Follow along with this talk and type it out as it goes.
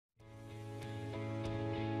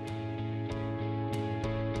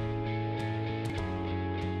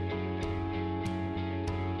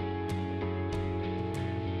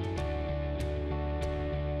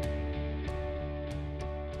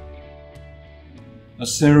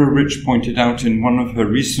As Sarah Rich pointed out in one of her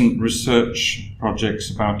recent research projects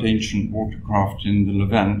about ancient watercraft in the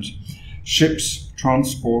Levant, ships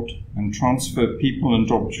transport and transfer people and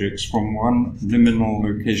objects from one liminal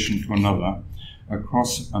location to another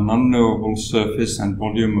across an unknowable surface and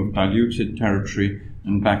volume of diluted territory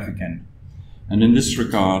and back again. And in this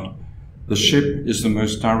regard, the ship is the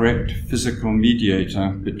most direct physical mediator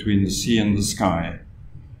between the sea and the sky.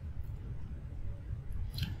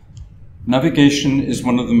 Navigation is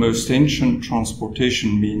one of the most ancient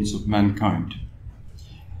transportation means of mankind.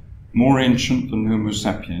 More ancient than Homo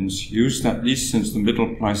sapiens, used at least since the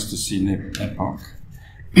Middle Pleistocene epoch.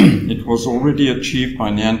 It was already achieved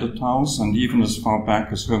by Neanderthals and even as far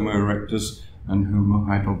back as Homo erectus and Homo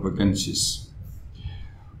heidelbergensis.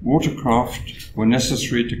 Watercraft were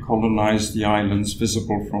necessary to colonize the islands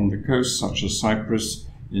visible from the coast, such as Cyprus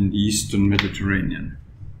in the eastern Mediterranean.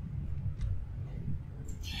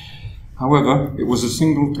 However, it was a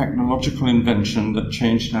single technological invention that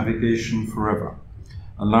changed navigation forever,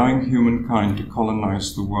 allowing humankind to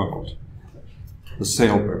colonize the world: the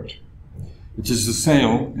sailboat. It is the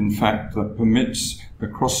sail, in fact, that permits the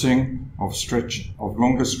crossing of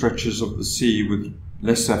longer stretches of the sea with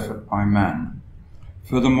less effort by man.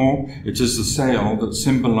 Furthermore, it is the sail that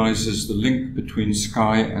symbolizes the link between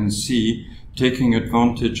sky and sea, taking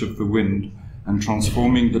advantage of the wind and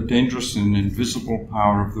transforming the dangerous and invisible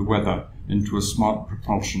power of the weather into a smart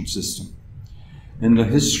propulsion system. In the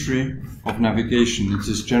history of navigation, it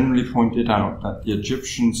is generally pointed out that the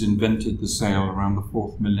Egyptians invented the sail around the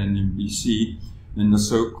 4th millennium BC in the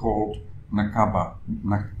so-called Naqada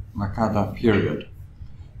period,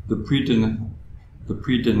 the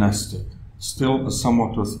pre-dynastic, still a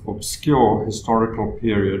somewhat obscure historical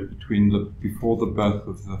period before the birth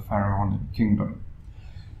of the pharaonic kingdom.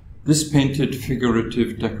 This painted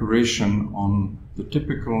figurative decoration on the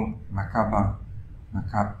typical Naqada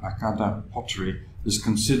pottery is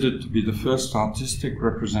considered to be the first artistic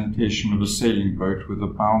representation of a sailing boat with a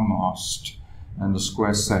bow mast and a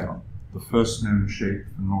square sail, the first known shape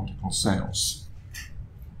for nautical sails.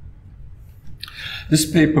 This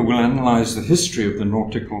paper will analyze the history of the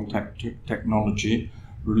nautical technology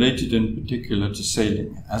related in particular to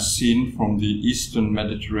sailing, as seen from the eastern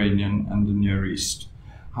Mediterranean and the Near East.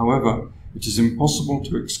 However, it is impossible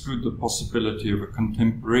to exclude the possibility of a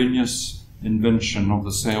contemporaneous invention of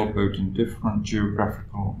the sailboat in different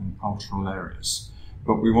geographical and cultural areas.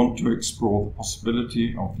 But we want to explore the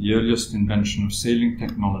possibility of the earliest invention of sailing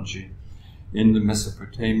technology in the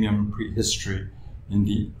Mesopotamian prehistory in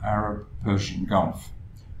the Arab-Persian Gulf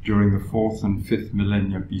during the 4th and 5th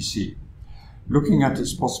millennia BC, looking at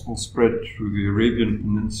its possible spread through the Arabian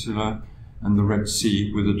Peninsula and the Red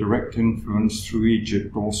Sea, with a direct influence through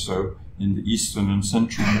Egypt also in the eastern and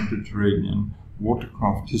central Mediterranean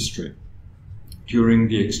watercraft history, during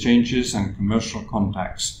the exchanges and commercial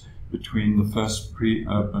contacts between the first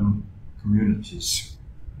pre-urban communities.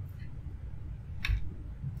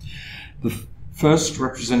 The first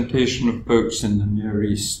representation of boats in the Near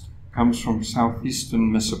East comes from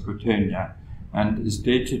southeastern Mesopotamia and is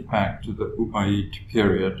dated back to the Ubaid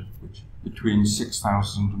period, between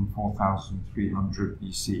 6000 and 4300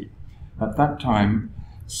 BC. At that time,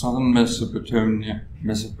 southern Mesopotamia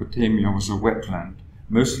was a wetland,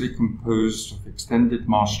 mostly composed of extended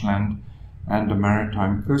marshland and a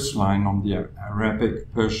maritime coastline on the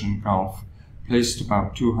Arabic-Persian Gulf, placed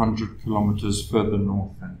about 200 kilometers further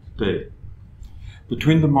north than today.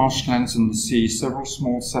 Between the marshlands and the sea, several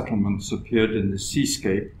small settlements appeared in the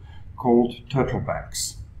seascape called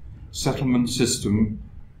turtlebacks. Settlement system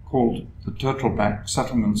called the Turtleback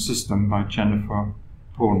Settlement System by Jennifer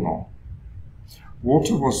Pournall.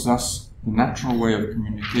 Water was thus the natural way of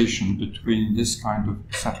communication between this kind of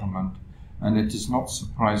settlement, and it is not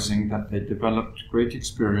surprising that they developed great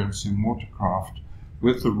experience in watercraft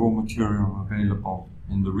with the raw material available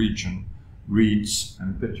in the region, reeds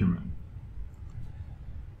and bitumen.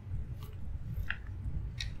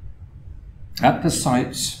 At the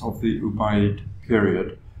sites of the Ubaid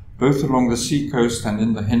period, both along the seacoast and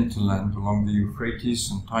in the hinterland along the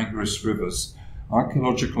Euphrates and Tigris rivers,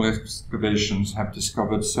 archaeological excavations have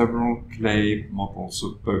discovered several clay models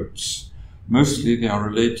of boats. Mostly they are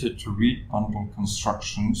related to reed bundle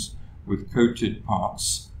constructions with coated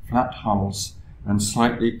parts, flat hulls, and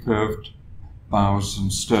slightly curved bows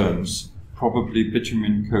and sterns, probably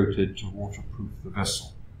bitumen coated to waterproof the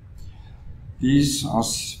vessel. These are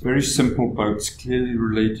very simple boats clearly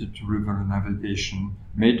related to river navigation,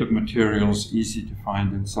 made of materials easy to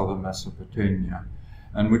find in southern Mesopotamia,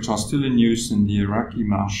 and which are still in use in the Iraqi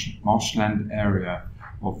marshland area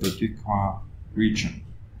of the Dikwa region.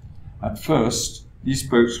 At first, These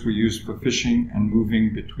boats were used for fishing and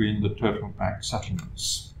moving between the turtleback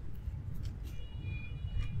settlements.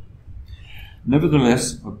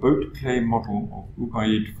 Nevertheless, a boat clay model of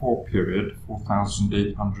Ubaid IV period,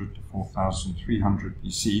 4800 to 4300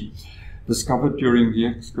 BC, discovered during the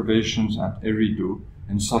excavations at Eridu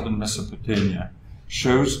in southern Mesopotamia,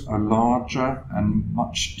 shows a larger and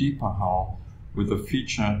much deeper hull with a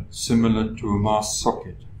feature similar to a mast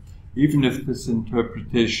socket. Even if this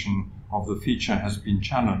interpretation of the feature has been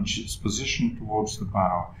challenged, its position towards the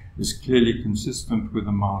bow is clearly consistent with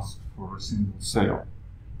a mast for a single sail,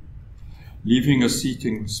 leaving a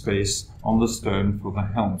seating space on the stern for the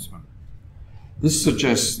helmsman. This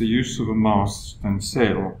suggests the use of a mast and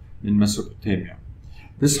sail in Mesopotamia.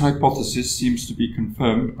 This hypothesis seems to be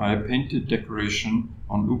confirmed by a painted decoration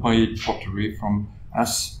on Ubaid pottery from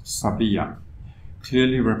As-Sabiya,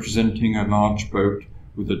 clearly representing a large boat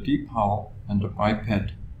with a deep hull and a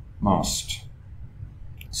biped mast,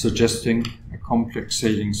 suggesting a complex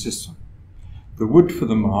sailing system. The wood for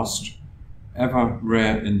the mast, ever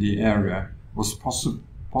rare in the area, was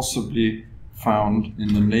possibly found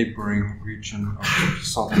in the neighboring region of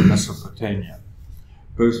southern Mesopotamia,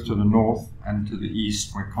 both to the north and to the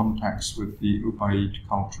east, where contacts with the Ubaid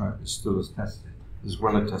culture is still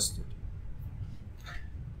well attested.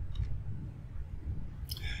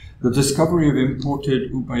 The discovery of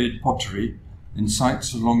imported Ubaid pottery in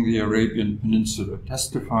sites along the Arabian Peninsula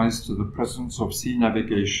testifies to the presence of sea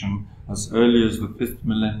navigation as early as the 5th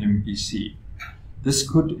millennium BC. This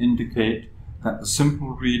could indicate that the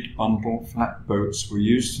simple reed bundle flat boats were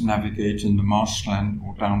used to navigate in the marshland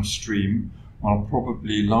or downstream, while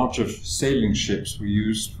probably larger sailing ships were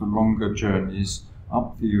used for longer journeys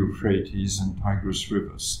up the Euphrates and Tigris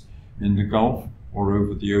rivers, in the Gulf or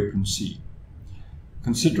over the open sea.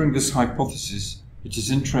 Considering this hypothesis, it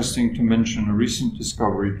is interesting to mention a recent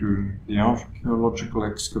discovery during the archaeological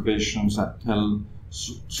excavations at Tel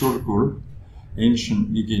Surgur,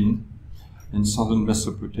 ancient Migin, in southern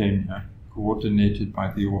Mesopotamia, coordinated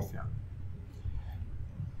by the author.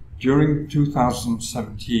 During the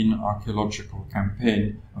 2017 archaeological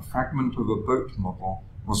campaign, a fragment of a boat model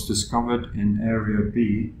was discovered in Area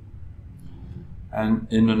B and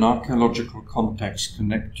in an archaeological context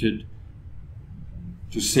connected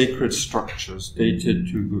to sacred structures dated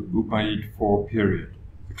to the Ubaid IV period.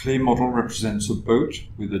 The clay model represents a boat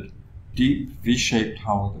with a deep V-shaped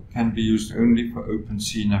hull that can be used only for open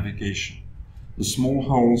sea navigation. The small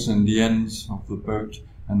holes in the ends of the boat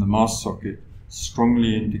and the mast socket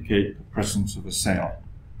strongly indicate the presence of a sail.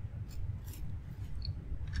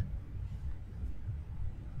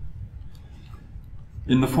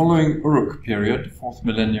 In the following Uruk period, 4th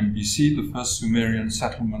millennium BC, the first Sumerian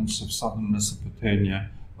settlements of southern Mesopotamia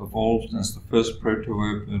evolved as the first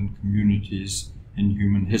proto-urban communities in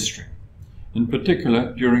human history. In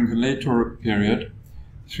particular, during the late Uruk period,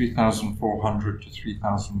 3400 to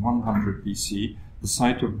 3100 BC, the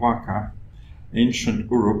site of Waka, ancient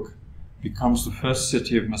Uruk, becomes the first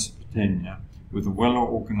city of Mesopotamia, with a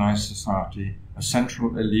well-organized society, a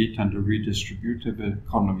central elite, and a redistributive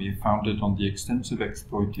economy founded on the extensive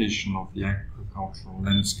exploitation of the agricultural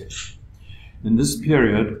landscape. In this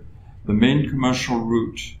period, the main commercial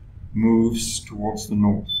route moves towards the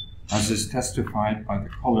north, as is testified by the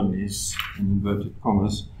colonies, in inverted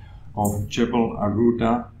commas, of Jebel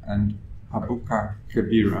Aruda and Habuka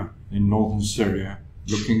Kebira in northern Syria,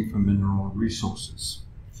 looking for mineral resources.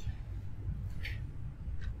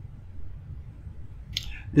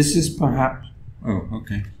 This is perhaps,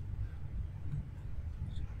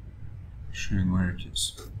 showing where it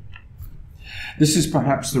is. This is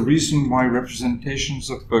perhaps the reason why representations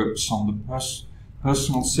of boats on the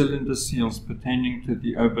personal cylinder seals pertaining to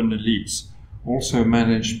the urban elites also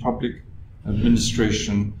managed public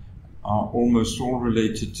administration are almost all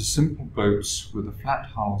related to simple boats with a flat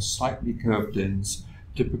hull, slightly curved ends,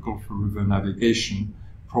 typical for river navigation,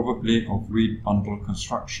 probably of reed bundle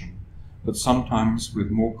construction, but sometimes with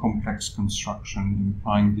more complex construction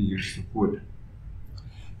implying the use of wood.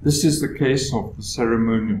 This is the case of the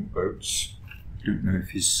ceremonial boats. I don't know if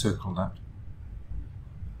he's circled that.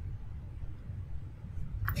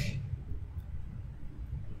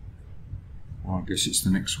 Well, I guess it's the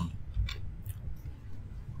next one.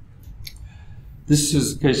 This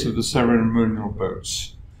is the case of the ceremonial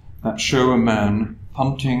boats that show a man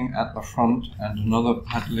punting at the front and another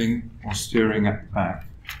paddling or steering at the back,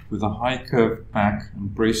 with a high curved back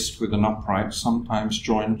and braced with an upright, sometimes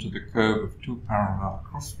joined to the curve of two parallel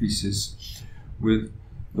crosspieces, with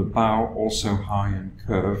the bow also high and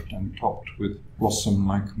curved and topped with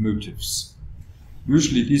blossom-like motifs.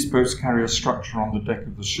 Usually these boats carry a structure on the deck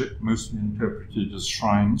of the ship, mostly interpreted as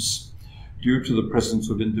shrines, due to the presence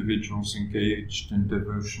of individuals engaged in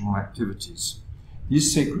devotional activities.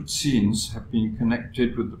 These sacred scenes have been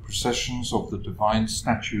connected with the processions of the divine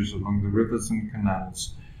statues along the rivers and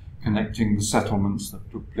canals connecting the settlements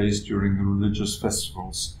that took place during the religious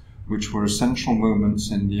festivals, which were essential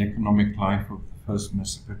moments in the economic life of the first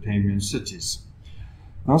Mesopotamian cities.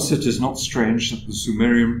 Thus, it is not strange that the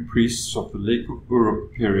Sumerian priests of the Lake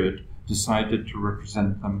Uruk period decided to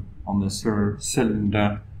represent them on their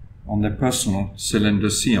personal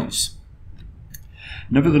cylinder seals.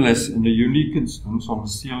 Nevertheless, in a unique instance, on the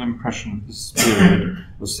seal impression of this period,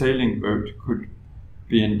 a sailing boat could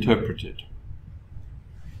be interpreted,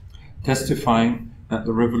 testifying that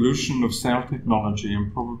the revolution of sail technology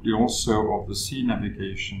and probably also of the sea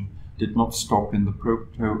navigation did not stop in the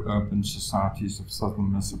proto-urban societies of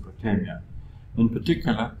southern Mesopotamia. In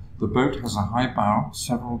particular, the boat has a high bow,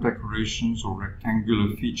 several decorations or rectangular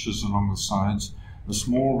features along the sides, a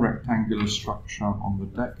small rectangular structure on the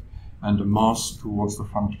deck, and a mast towards the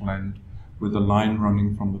frontal end, with a line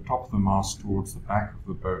running from the top of the mast towards the back of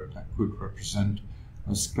the boat that could represent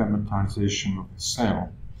a schematization of the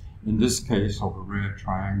sail, in this case of a rare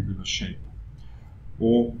triangular shape,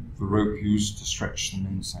 or the rope used to stretch the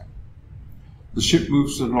mainsail. The ship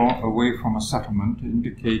moves away from a settlement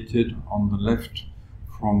indicated on the left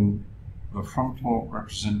from the frontal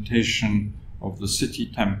representation of the city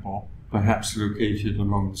temple, perhaps located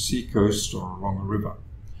along the seacoast or along a river.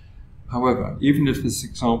 However, even if this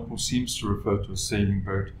example seems to refer to a sailing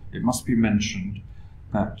boat, it must be mentioned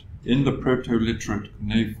that in the proto-literate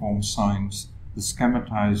cuneiform signs, the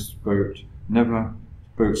schematized boats never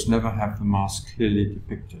have the mast clearly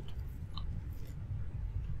depicted.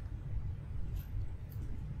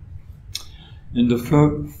 In the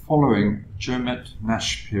following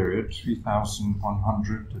Jermet-Nash period,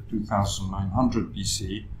 3100 to 2900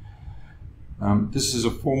 BC, this is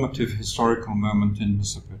a formative historical moment in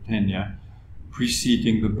Mesopotamia,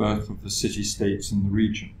 preceding the birth of the city-states in the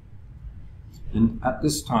region. At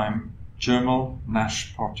this time,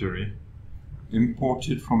 Jermel-Nash pottery,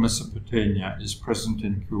 imported from Mesopotamia, is present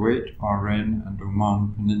in Kuwait, Bahrain, and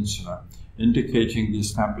Oman Peninsula, indicating the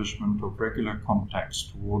establishment of regular contacts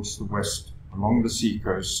towards the west along the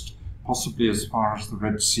seacoast, possibly as far as the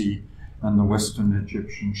Red Sea and the western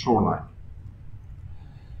Egyptian shoreline.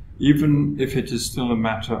 Even if it is still a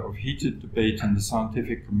matter of heated debate in the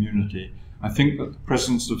scientific community, I think that the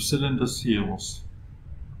presence of cylinder seals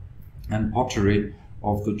and pottery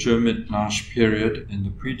of the Jermet-Nash period in the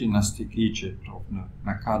pre-dynastic Egypt of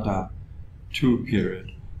Naqada II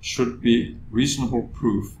period should be reasonable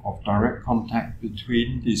proof of direct contact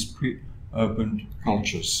between these pre-urban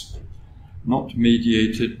cultures, not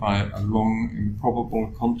mediated by a long, improbable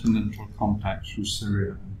continental contact through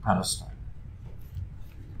Syria and Palestine.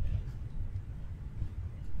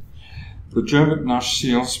 The Jermet-Nash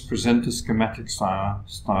seals present a schematic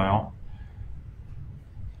style,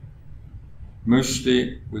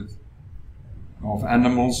 mostly of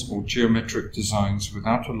animals or geometric designs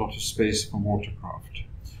without a lot of space for watercraft.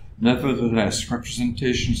 Nevertheless,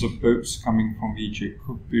 representations of boats coming from Egypt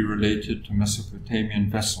could be related to Mesopotamian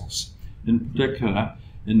vessels. In particular,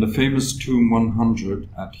 in the famous tomb 100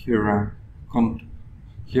 at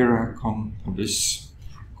Hierakonpolis,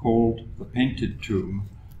 called the Painted Tomb,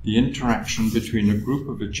 the interaction between a group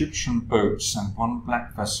of Egyptian boats and one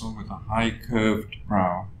black vessel with a high curved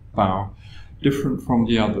bow, different from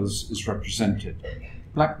the others, is represented. The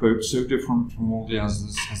black boat, so different from all the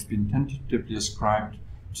others, has been tentatively ascribed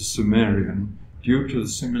to Sumerian due to the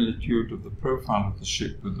similitude of the profile of the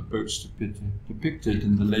ship with the boats depicted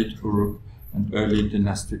in the late Uruk and early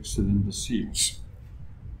dynastic cylinder seals.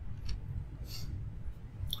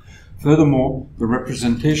 Furthermore, the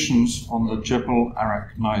representations on the Jebel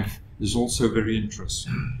Arak knife is also very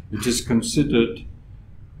interesting. It is considered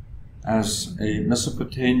as a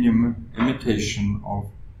Mesopotamian imitation of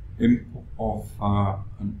import,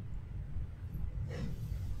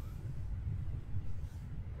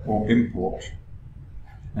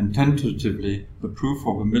 and tentatively the proof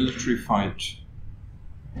of a military fight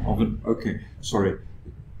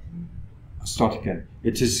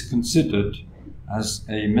It is considered as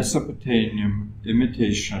a Mesopotamian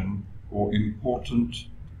imitation or important,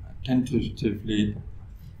 tentatively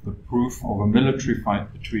the proof of a military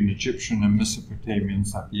fight between Egyptian and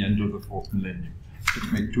Mesopotamians at the end of the 4th millennium.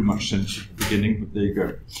 Didn't make too much sense at the beginning, but there you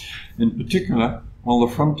go. In particular, while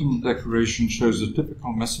the frontal decoration shows a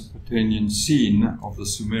typical Mesopotamian scene of the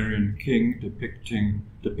Sumerian king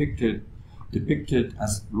depicted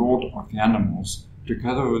as lord of the animals,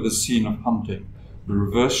 together with a scene of hunting, the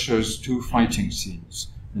reverse shows two fighting scenes.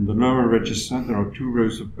 In the lower register, there are two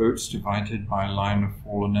rows of boats divided by a line of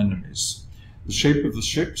fallen enemies. The shape of the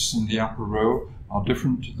ships in the upper row are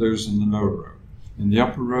different to those in the lower row. In the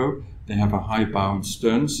upper row, they have a high bow and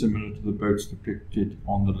stern, similar to the boats depicted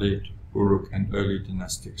on the late Uruk and early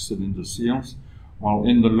dynastic cylinder seals, while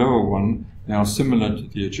in the lower one, they are similar to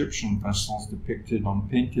the Egyptian vessels depicted on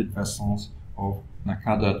painted vessels of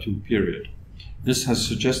Naqada II period. This has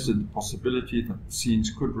suggested the possibility that the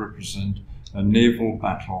scenes could represent a naval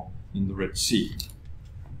battle in the Red Sea.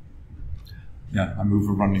 Yeah, I'm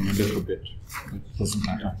overrunning a little bit. It doesn't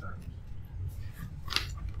matter.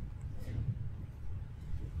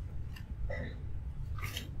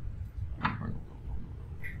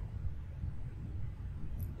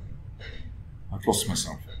 I've lost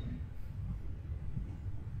myself.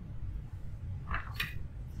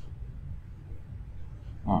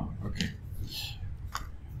 Okay.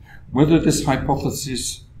 Whether this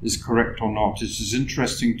hypothesis is correct or not, it is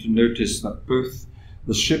interesting to notice that both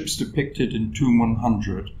the ships depicted in Tomb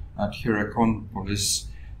 100 at Hierakonpolis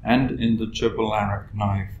and in the Jebel Arak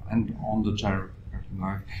knife and on the Jebel Arak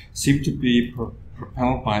knife seem to be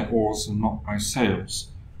propelled by oars and not by sails,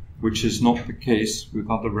 which is not the case with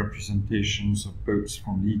other representations of boats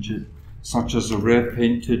from Egypt, such as a rare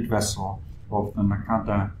painted vessel of the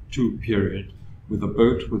Naqada II period, with a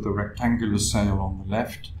boat with a rectangular sail on the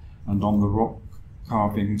left and on the rock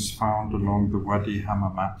carvings found along the Wadi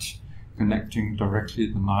Hammamat, connecting directly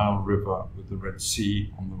the Nile River with the Red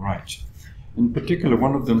Sea on the right. In particular,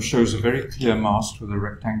 one of them shows a very clear mast with a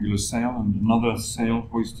rectangular sail and another sail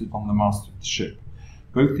hoisted on the mast of the ship.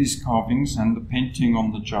 Both these carvings and the painting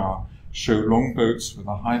on the jar show long boats with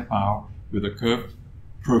a high bow with a curved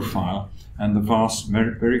profile and the vast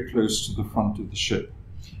very close to the front of the ship.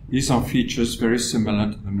 These are features very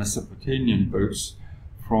similar to the Mesopotamian boats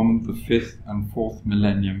from the 5th and 4th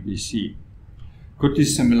millennium BC. Could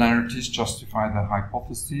these similarities justify the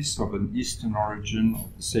hypothesis of an Eastern origin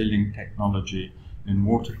of the sailing technology in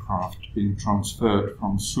watercraft being transferred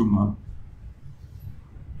from Sumer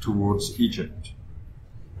towards Egypt?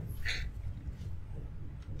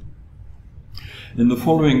 In the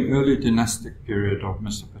following early dynastic period of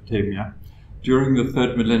Mesopotamia, during the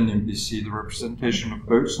 3rd millennium BC, the representation of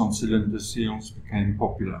boats on cylinder seals became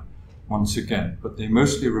popular once again, but they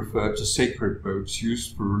mostly referred to sacred boats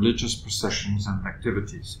used for religious processions and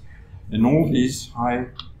activities. In all these high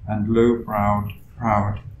and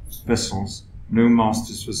low-browed vessels, no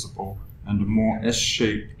mast is visible, and a more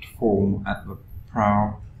S-shaped form at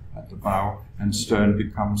the bow and stern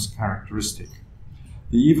becomes characteristic.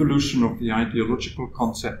 The evolution of the ideological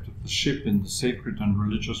concept of the ship in the sacred and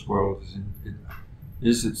religious world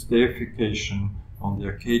is its deification on the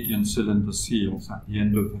Akkadian cylinder seals at the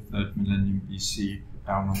end of the 3rd millennium BC,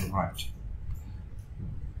 down on the right.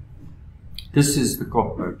 This is the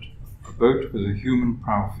god boat, a boat with a human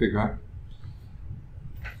prow figure,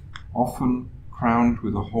 often crowned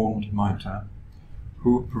with a horned mitre,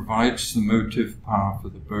 who provides the motive power for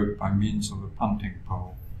the boat by means of a punting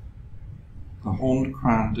pole. The horned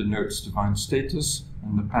crown denotes divine status,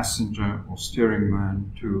 and the passenger or steering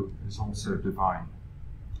man too is also divine.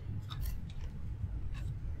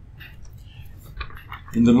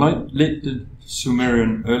 In the late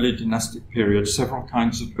Sumerian early dynastic period, several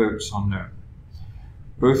kinds of boats are known,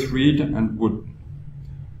 both reed and wooden.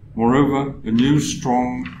 Moreover, a new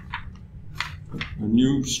strong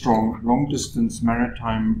long-distance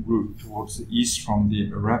maritime route towards the east from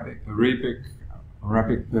the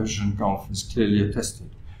Arabic-Persian Gulf is clearly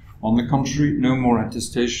attested. On the contrary, no more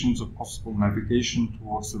attestations of possible navigation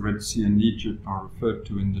towards the Red Sea and Egypt are referred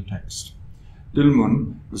to in the text.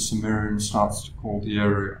 Dilmun, the Sumerian starts to call the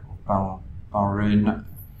area of Bahrain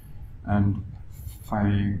and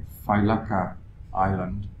Failaka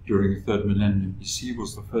Island during the 3rd millennium BC,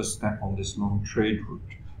 was the first step on this long trade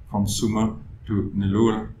route from Sumer to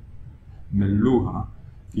Meluha,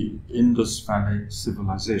 the Indus Valley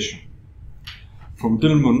civilization. From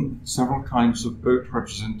Dilmun, several kinds of boat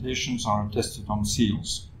representations are attested on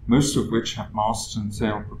seals, most of which have masts and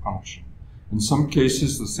sail propulsion. In some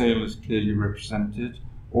cases, the sail is clearly represented,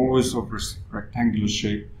 always of rectangular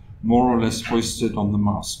shape, more or less hoisted on the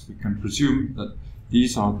mast. We can presume that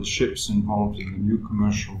these are the ships involved in the new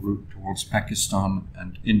commercial route towards Pakistan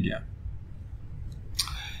and India.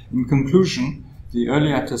 In conclusion, the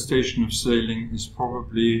early attestation of sailing is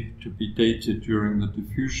probably to be dated during the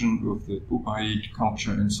diffusion of the Ubaid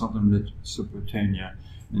culture in southern Mesopotamia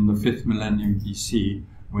in the 5th millennium BC,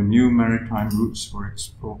 when new maritime routes were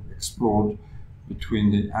explored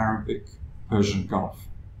between the Arabic-Persian Gulf.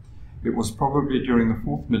 It was probably during the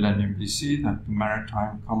 4th millennium BC that the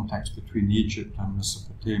maritime contacts between Egypt and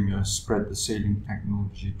Mesopotamia spread the sailing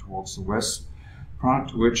technology towards the west, prior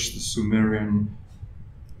to which the Sumerian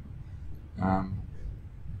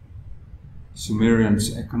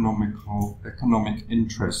Sumerians' economic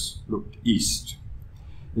interests looked east.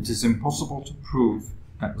 It is impossible to prove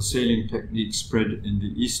that the sailing technique spread in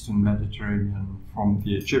the eastern Mediterranean from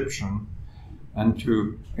the Egyptian, and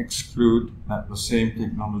to exclude that the same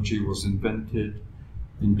technology was invented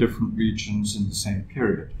in different regions in the same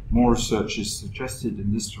period. More research is suggested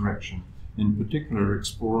in this direction, in particular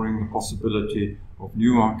exploring the possibility of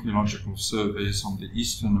new archaeological surveys on the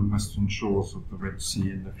eastern and western shores of the Red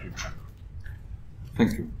Sea in the future.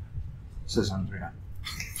 Thank you, says Andrea.